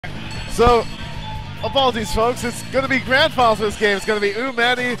So, apologies, folks. It's going to be grand finals for this game. It's going to be Oohh,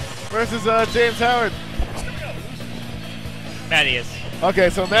 Matty versus James Howard. Matty is. Okay,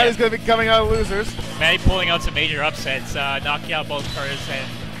 so Matty's going to be coming out of losers. Matty pulling out some major upsets, knocking out both Curtis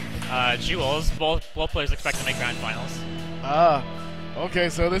and Jules. Both players expect to make grand finals. Okay,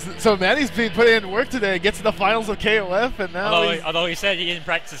 so Matty's been putting in work today. Gets to the finals of KOF, and now although he said he didn't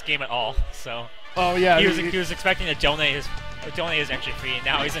practice this game at all, so. Oh yeah. He was expecting to donate his entry fee, and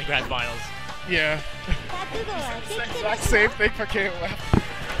now he's in grand finals. Yeah. Exact same thing for KOF.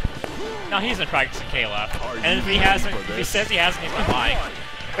 No, he isn't practicing KOF. And if he says he hasn't, he's not lying.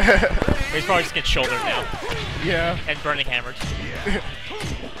 He's probably just getting shouldered now. Yeah. And burning hammered.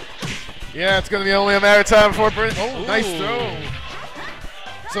 Yeah, it's going to be only a matter of time before burning. Oh, ooh. Nice throw.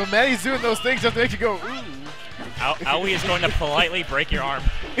 So Matty's doing those things that make you go, ooh. Aoi is going to politely break your arm.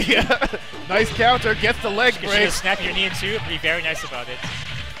 Yeah. Nice counter. Gets the leg break. You should snap your knee in two, but be very nice about it.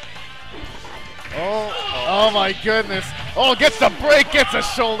 Oh my goodness. Oh, gets the break, gets a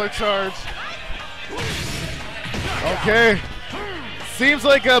shoulder charge. Okay. Seems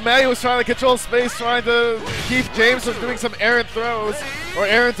like Matty was trying to control space, trying to keep James from doing some errant throws, or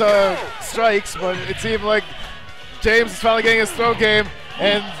errant strikes, but it seemed like James is finally getting his throw game,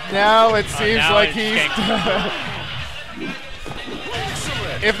 and now it seems like he's...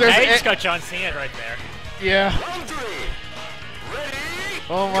 If there's Matty just got John Cena right there. Yeah.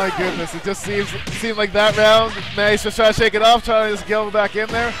 Oh my goodness, it just seemed like that round, Matty's just trying to shake it off, trying to just go back in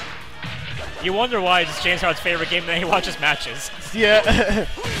there. You wonder why it's James Howard's favorite game that he watches matches. Yeah.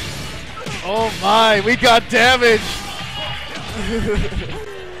 Oh my, we got damage.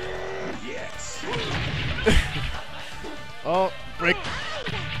 Yes. Oh, break.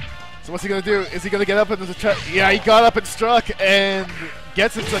 So what's he gonna do? Is he gonna get up into the truck? Yeah, he got up and struck and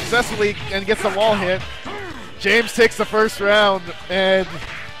gets it successfully and gets the wall hit. James takes the first round, and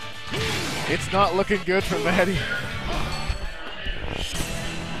it's not looking good for Matty.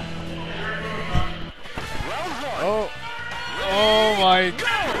 Oh my.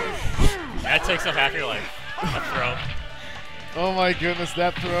 That takes up half your life. A throw. Oh my goodness,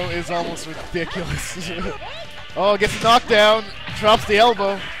 that throw is almost ridiculous. Oh, gets knocked down, drops the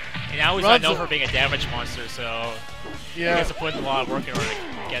elbow. And now he's not known for being a damage monster, so he has to put in a lot of work in order to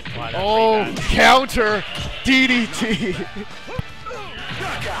get a lot of Oh, counter DDT.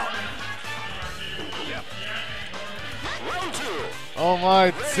 Oh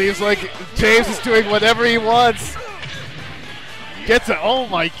my, seems like James is doing whatever he wants. Gets it, oh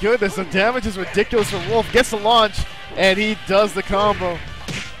my goodness, the damage is ridiculous for Wolf. Gets the launch, and he does the combo.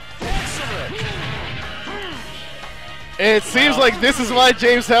 It seems like this is why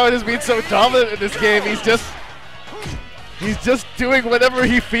James Howard has been so dominant in this game. He's just doing whatever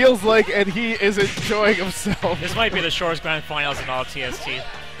he feels like, and he is enjoying himself. This might be the shortest grand finals in all TST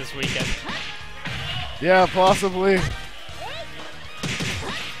this weekend. Yeah, possibly.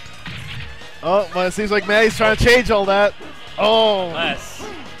 Oh, but it seems like Matty's trying to change all that. Oh. Less.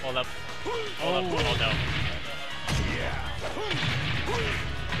 Hold up. Hold up. Oh no.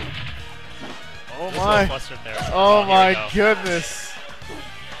 Oh my. Oh my goodness.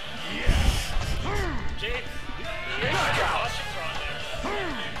 James.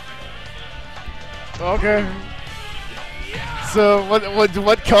 Okay. So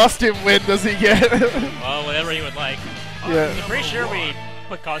what costume win does he get? Well, whatever he would like. Yeah. I'm pretty sure we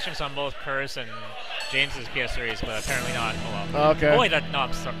put costumes on both Curtis and James's PS3s, but apparently not. Oh well. Okay. Oh wait, I'm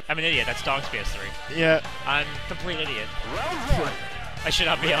an idiot. That's Dog's PS3. Yeah. I'm a complete idiot. I should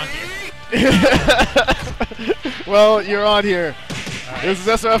not be on here. Well, you're on here. Right. This is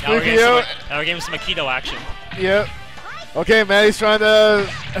SRF Fukio. Now we're getting some Aikido action. Yep. Okay, Matty's trying to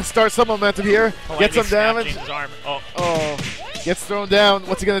start some momentum here. Get some damage. Arm. Oh. Gets thrown down.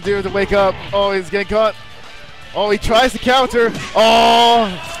 What's he going to do to wake up? Oh, he's getting caught. Oh, he tries to counter. Oh.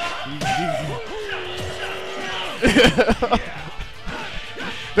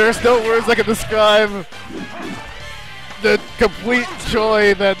 There's no words I can describe the complete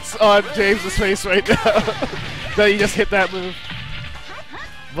joy that's on James's face right now that he just hit that move.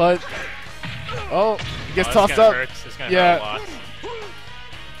 But he gets tossed up. Yeah.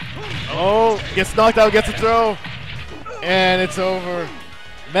 Oh, gets knocked out, gets a throw, and it's over.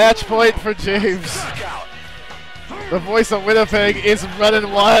 Match point for James. The voice of Winnipeg is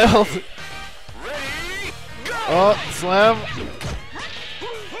running wild. Oh, slam.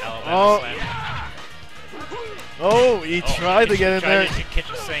 Oh, he tried to get in there. Tried to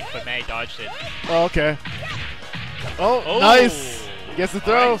kitchen sink, but Matty dodged it. Oh, okay. Oh, nice. Gets the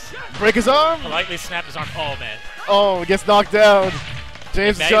throw. Nice. Break his arm. Politely snap his arm. Oh, man. Oh, gets knocked down.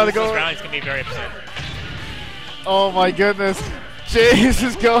 James is trying to go. Round, he's going to be very upset. Oh, my goodness. James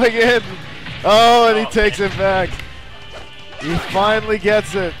is going in. Oh, and he takes it back. He finally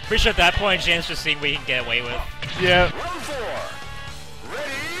gets it. Pretty sure at that point, James just seeing what he can get away with. Yeah.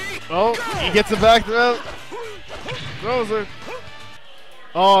 Oh, he gets it back throw. Throws her.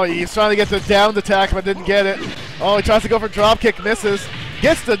 Oh, he's trying to get the downed attack, but didn't get it. Oh, he tries to go for drop kick, misses.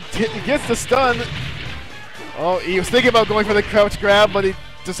 Gets the stun. Oh, he was thinking about going for the crouch grab, but he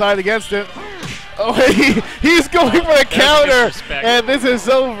decided against it. Oh, he's going for a counter, and this is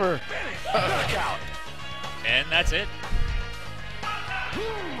over. And that's it.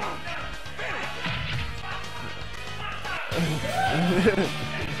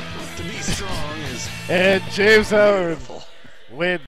 To be strong is And James Howard wins.